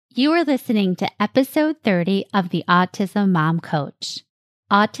You are listening to episode 30 of the Autism Mom Coach,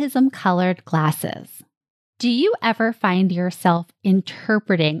 Autism Colored Glasses. Do you ever find yourself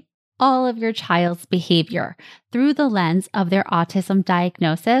interpreting all of your child's behavior through the lens of their autism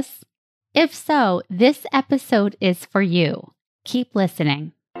diagnosis? If so, this episode is for you. Keep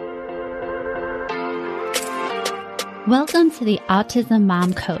listening. Welcome to the Autism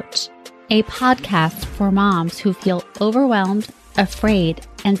Mom Coach, a podcast for moms who feel overwhelmed, afraid,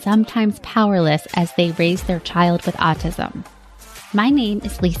 and sometimes powerless as they raise their child with autism. My name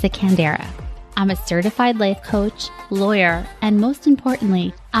is Lisa Candera. I'm a certified life coach, lawyer, and most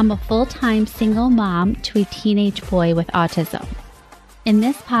importantly, I'm a full-time single mom to a teenage boy with autism. In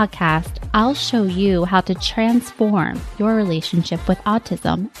this podcast, I'll show you how to transform your relationship with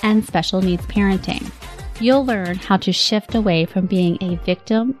autism and special needs parenting. You'll learn how to shift away from being a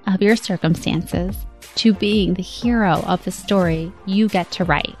victim of your circumstances to being the hero of the story you get to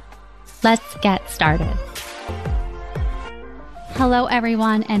write. Let's get started. Hello,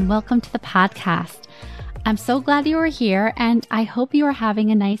 everyone, and welcome to the podcast. I'm so glad you are here, and I hope you are having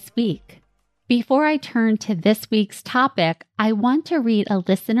a nice week. Before I turn to this week's topic, I want to read a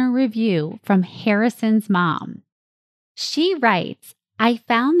listener review from Harrison's mom. She writes, I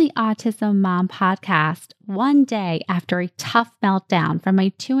found the Autism Mom podcast one day after a tough meltdown from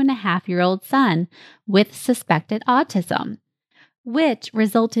my 2.5-year-old son with suspected autism, which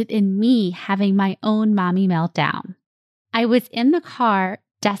resulted in me having my own mommy meltdown. I was in the car,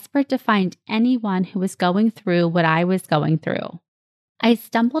 desperate to find anyone who was going through what I was going through. I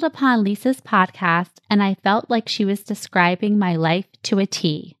stumbled upon Lisa's podcast and I felt like she was describing my life to a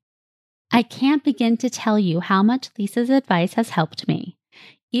T. I can't begin to tell you how much Lisa's advice has helped me.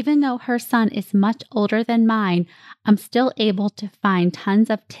 Even though her son is much older than mine, I'm still able to find tons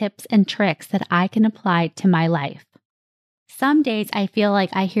of tips and tricks that I can apply to my life. Some days I feel like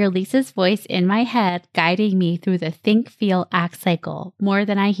I hear Lisa's voice in my head guiding me through the think, feel, act cycle more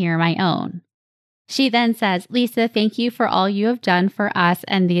than I hear my own. She then says, Lisa, thank you for all you have done for us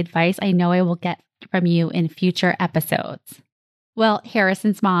and the advice I know I will get from you in future episodes. Well,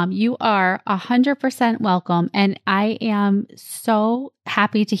 Harrison's mom, you are 100% welcome, and I am so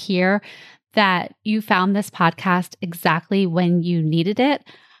happy to hear that you found this podcast exactly when you needed it.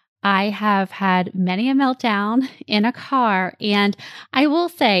 I have had many a meltdown in a car, and I will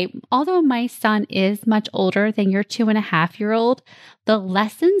say, although my son is much older than your 2.5-year-old, the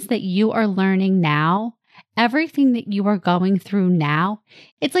lessons that you are learning now, everything that you are going through now,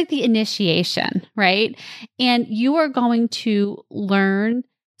 it's like the initiation, right? And you are going to learn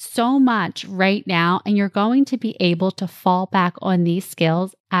so much right now, and you're going to be able to fall back on these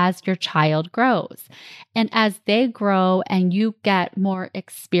skills as your child grows. And as they grow and you get more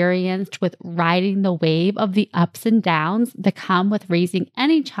experienced with riding the wave of the ups and downs that come with raising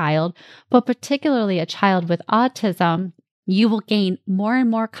any child, but particularly a child with autism, you will gain more and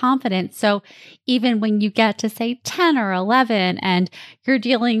more confidence. So even when you get to say 10 or 11 and you're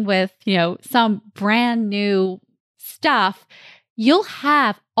dealing with, some brand new stuff, you'll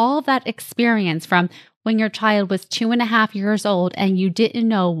have all that experience from when your child was 2.5 years old and you didn't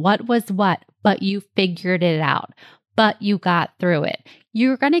know what was what, but you figured it out, but you got through it.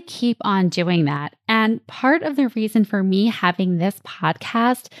 You're going to keep on doing that. And part of the reason for me having this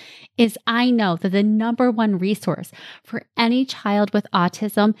podcast is I know that the number one resource for any child with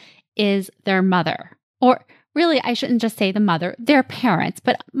autism is their mother. Or really, I shouldn't just say the mother, their parents,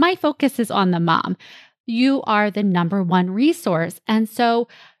 but my focus is on the mom. You are the number one resource. And so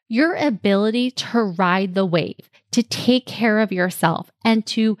your ability to ride the wave, to take care of yourself, and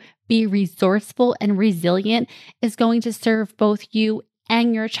to be resourceful and resilient is going to serve both you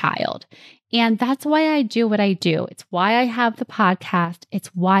and your child. And that's why I do what I do. It's why I have the podcast. It's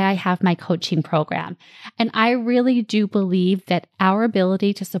why I have my coaching program. And I really do believe that our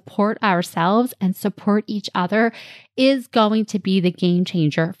ability to support ourselves and support each other is going to be the game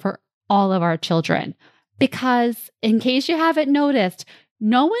changer for all of our children. Because in case you haven't noticed,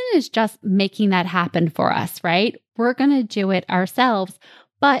 no one is just making that happen for us, right? We're going to do it ourselves.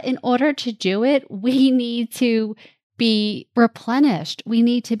 But in order to do it, we need to be replenished. We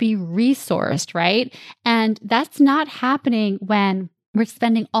need to be resourced, right? And that's not happening when we're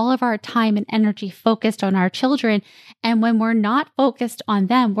spending all of our time and energy focused on our children. And when we're not focused on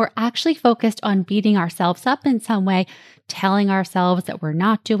them, we're actually focused on beating ourselves up in some way, telling ourselves that we're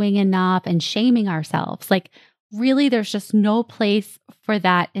not doing enough and shaming ourselves. Like, really, there's just no place for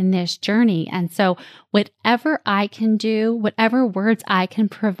that in this journey. And so whatever I can do, whatever words I can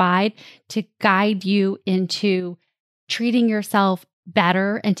provide to guide you into treating yourself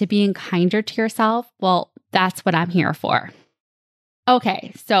better and to being kinder to yourself, well, that's what I'm here for.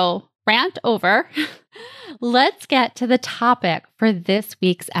 Okay, so rant over. Let's get to the topic for this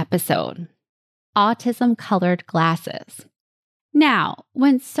week's episode: autism colored glasses. Now,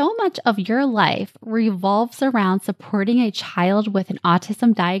 when so much of your life revolves around supporting a child with an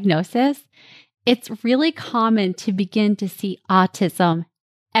autism diagnosis, it's really common to begin to see autism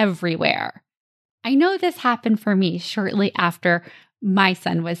everywhere. I know this happened for me shortly after my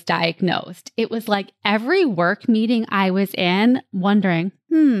son was diagnosed. It was like every work meeting I was in, wondering,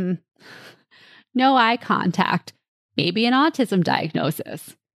 no eye contact, maybe an autism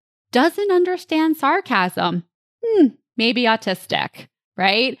diagnosis. Doesn't understand sarcasm, maybe autistic,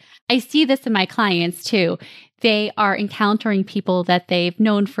 right? I see this in my clients too. They are encountering people that they've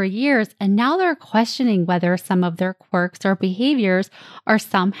known for years, and now they're questioning whether some of their quirks or behaviors are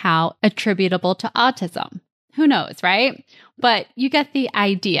somehow attributable to autism. Who knows, right? But you get the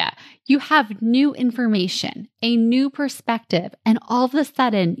idea. You have new information, a new perspective, and all of a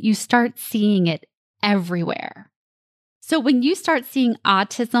sudden you start seeing it everywhere. So when you start seeing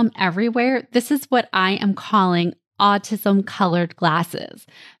autism everywhere, this is what I am calling autism colored glasses.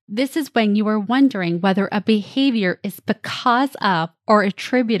 This is when you are wondering whether a behavior is because of or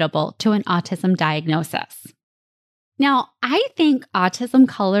attributable to an autism diagnosis. Now, I think autism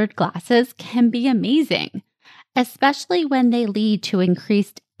colored glasses can be amazing, especially when they lead to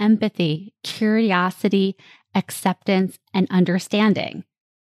increased empathy, curiosity, acceptance, and understanding.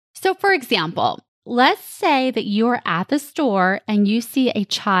 So, for example, let's say that you're at the store and you see a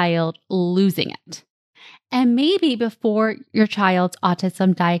child losing it. And maybe before your child's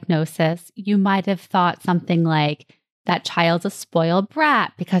autism diagnosis, you might have thought something like, that child's a spoiled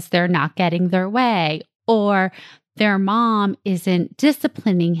brat because they're not getting their way, or their mom isn't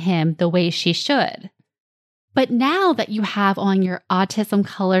disciplining him the way she should. But now that you have on your autism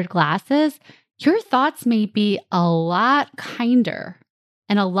colored glasses, your thoughts may be a lot kinder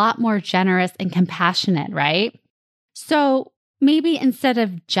and a lot more generous and compassionate, right? So maybe instead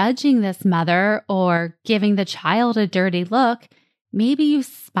of judging this mother or giving the child a dirty look, maybe you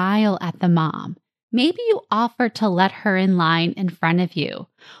smile at the mom. Maybe you offer to let her in line in front of you.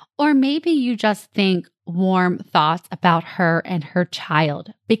 Or maybe you just think warm thoughts about her and her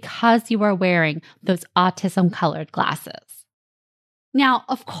child because you are wearing those autism colored glasses. Now,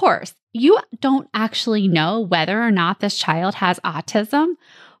 of course, you don't actually know whether or not this child has autism,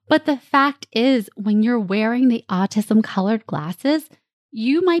 but the fact is, when you're wearing the autism colored glasses,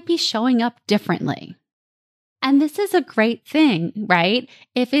 you might be showing up differently. And this is a great thing, right?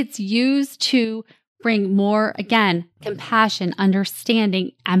 If it's used to bring more, again, compassion,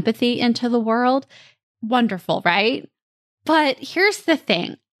 understanding, empathy into the world, wonderful, right? But here's the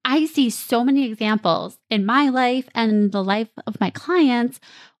thing. I see so many examples in my life and the life of my clients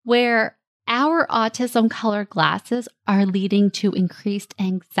where our autism colored glasses are leading to increased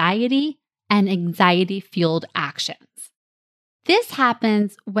anxiety and anxiety-fueled actions. This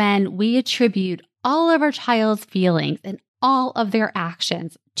happens when we attribute all of our child's feelings and all of their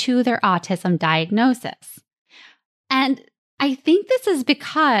actions to their autism diagnosis. And I think this is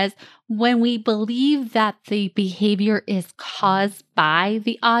because when we believe that the behavior is caused by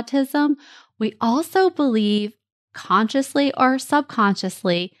the autism, we also believe consciously or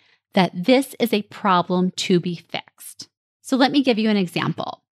subconsciously that this is a problem to be fixed. So let me give you an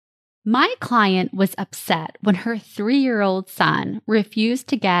example. My client was upset when her 3-year-old son refused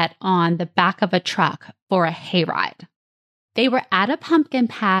to get on the back of a truck for a hayride. They were at a pumpkin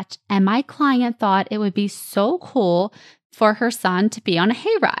patch, and my client thought it would be so cool for her son to be on a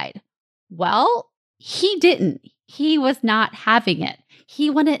hayride. Well, he didn't. He was not having it. He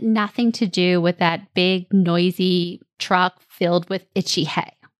wanted nothing to do with that big, noisy truck filled with itchy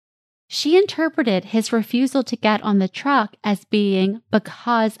hay. She interpreted his refusal to get on the truck as being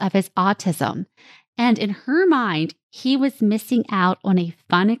because of his autism, and in her mind, he was missing out on a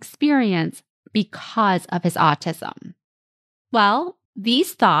fun experience because of his autism. Well,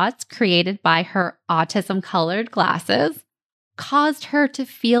 these thoughts created by her autism-colored glasses caused her to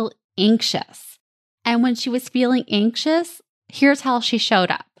feel anxious. And when she was feeling anxious, here's how she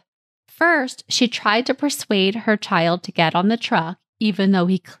showed up. First, she tried to persuade her child to get on the truck, even though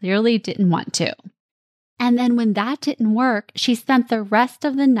he clearly didn't want to. And then when that didn't work, she spent the rest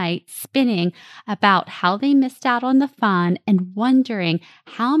of the night spinning about how they missed out on the fun and wondering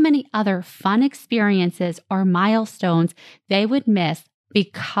how many other fun experiences or milestones they would miss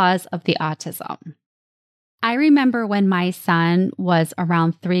because of the autism. I remember when my son was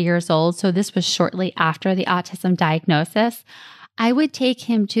around 3 years old, so this was shortly after the autism diagnosis, I would take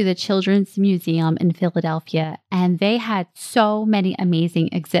him to the Children's Museum in Philadelphia, and they had so many amazing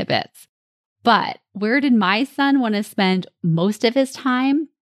exhibits. But where did my son want to spend most of his time?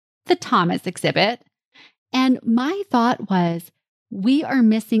 The Thomas exhibit. And my thought was, we are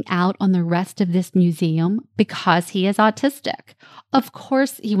missing out on the rest of this museum because he is autistic. Of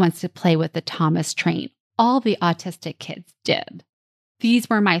course, he wants to play with the Thomas train. All the autistic kids did. These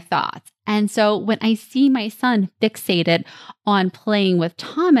were my thoughts. And so when I see my son fixated on playing with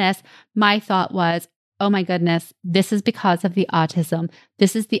Thomas, my thought was, oh my goodness, this is because of the autism.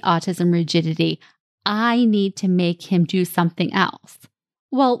 This is the autism rigidity. I need to make him do something else.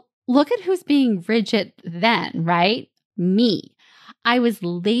 Well, look at who's being rigid then, right? Me. I was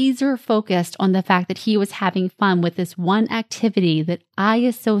laser focused on the fact that he was having fun with this one activity that I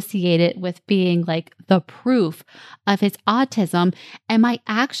associated with being like the proof of his autism. And my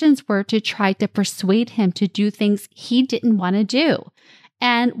actions were to try to persuade him to do things he didn't want to do.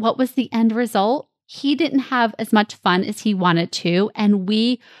 And what was the end result? He didn't have as much fun as he wanted to. And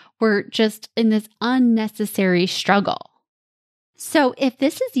we were just in this unnecessary struggle. So if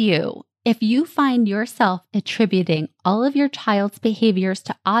this is you, if you find yourself attributing all of your child's behaviors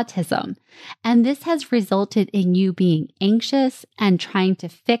to autism, and this has resulted in you being anxious and trying to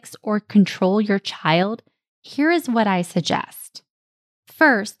fix or control your child, here is what I suggest.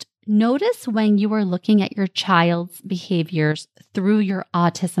 First, notice when you are looking at your child's behaviors through your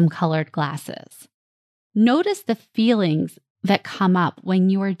autism-colored glasses. Notice the feelings that come up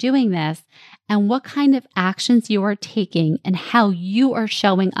when you are doing this and what kind of actions you are taking and how you are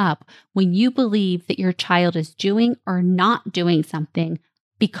showing up when you believe that your child is doing or not doing something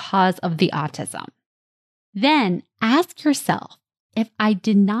because of the autism. Then ask yourself, if I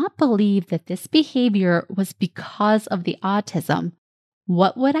did not believe that this behavior was because of the autism,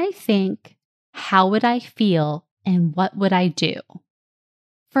 what would I think? How would I feel? And what would I do?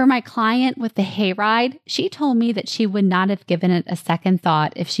 For my client with the hayride, she told me that she would not have given it a second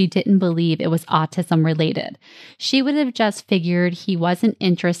thought if she didn't believe it was autism related. She would have just figured he wasn't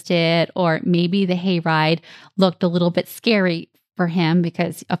interested, or maybe the hayride looked a little bit scary for him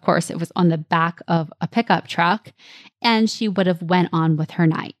because, of course, it was on the back of a pickup truck, and she would have went on with her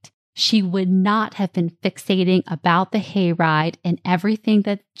night. She would not have been fixating about the hayride and everything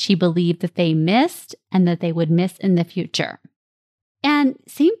that she believed that they missed and that they would miss in the future. And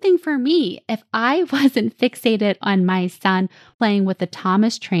same thing for me. If I wasn't fixated on my son playing with the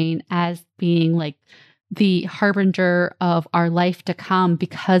Thomas train as being like the harbinger of our life to come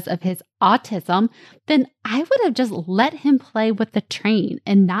because of his autism, then I would have just let him play with the train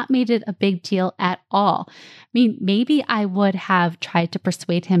and not made it a big deal at all. I mean, maybe I would have tried to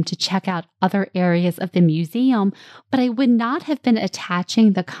persuade him to check out other areas of the museum, but I would not have been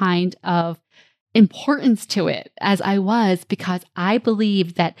attaching the kind of importance to it as I was, because I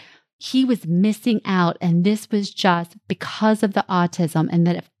believed that he was missing out and this was just because of the autism, and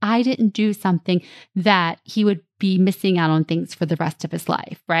that if I didn't do something that he would be missing out on things for the rest of his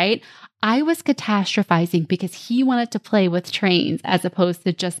life, right? I was catastrophizing because he wanted to play with trains as opposed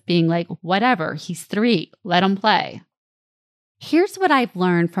to just being like, whatever, he's 3, let him play. Here's what I've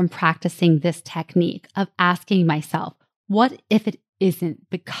learned from practicing this technique of asking myself, what if it isn't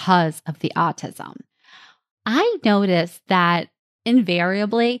because of the autism? I noticed that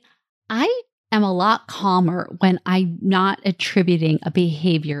invariably, I am a lot calmer when I'm not attributing a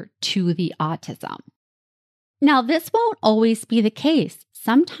behavior to the autism. Now, this won't always be the case.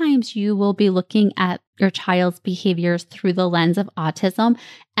 Sometimes you will be looking at your child's behaviors through the lens of autism,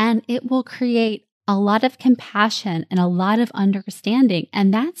 and it will create a lot of compassion and a lot of understanding,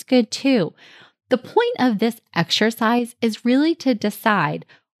 and that's good too. The point of this exercise is really to decide,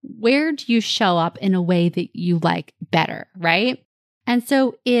 where do you show up in a way that you like better, right? And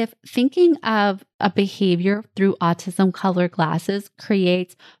so if thinking of a behavior through autism colored glasses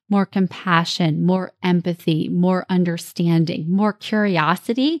creates more compassion, more empathy, more understanding, more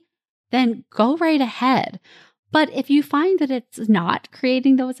curiosity, then go right ahead. But if you find that it's not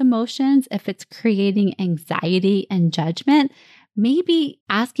creating those emotions, if it's creating anxiety and judgment, maybe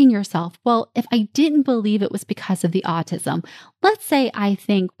asking yourself, well, if I didn't believe it was because of the autism, let's say I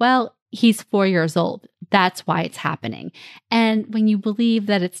think, well, he's 4 years old. That's why it's happening. And when you believe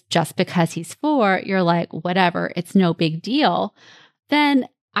that it's just because he's 4, you're like, whatever, it's no big deal. Then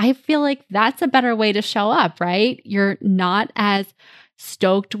I feel like that's a better way to show up, right? You're not as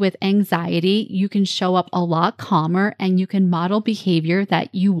stoked with anxiety. You can show up a lot calmer and you can model behavior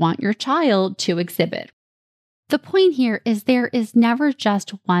that you want your child to exhibit. The point here is there is never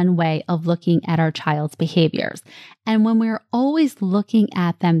just one way of looking at our child's behaviors. And when we're always looking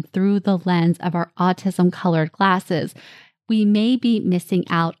at them through the lens of our autism colored glasses, we may be missing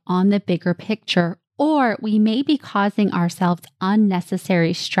out on the bigger picture, or we may be causing ourselves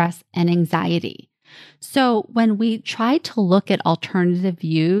unnecessary stress and anxiety. So when we try to look at alternative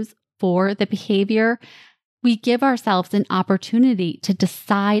views for the behavior, we give ourselves an opportunity to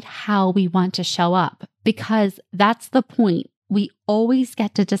decide how we want to show up, because that's the point. We always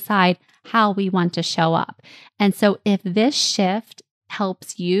get to decide how we want to show up. And so if this shift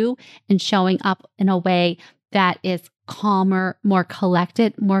helps you in showing up in a way that is calmer, more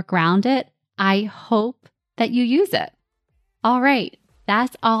collected, more grounded, I hope that you use it. All right,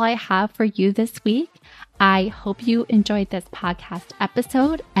 that's all I have for you this week. I hope you enjoyed this podcast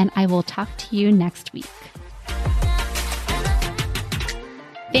episode, and I will talk to you next week.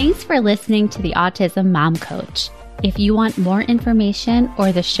 Thanks for listening to the Autism Mom Coach. If you want more information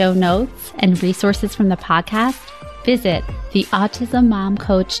or the show notes and resources from the podcast, visit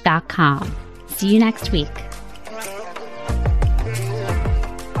theautismmomcoach.com. See you next week.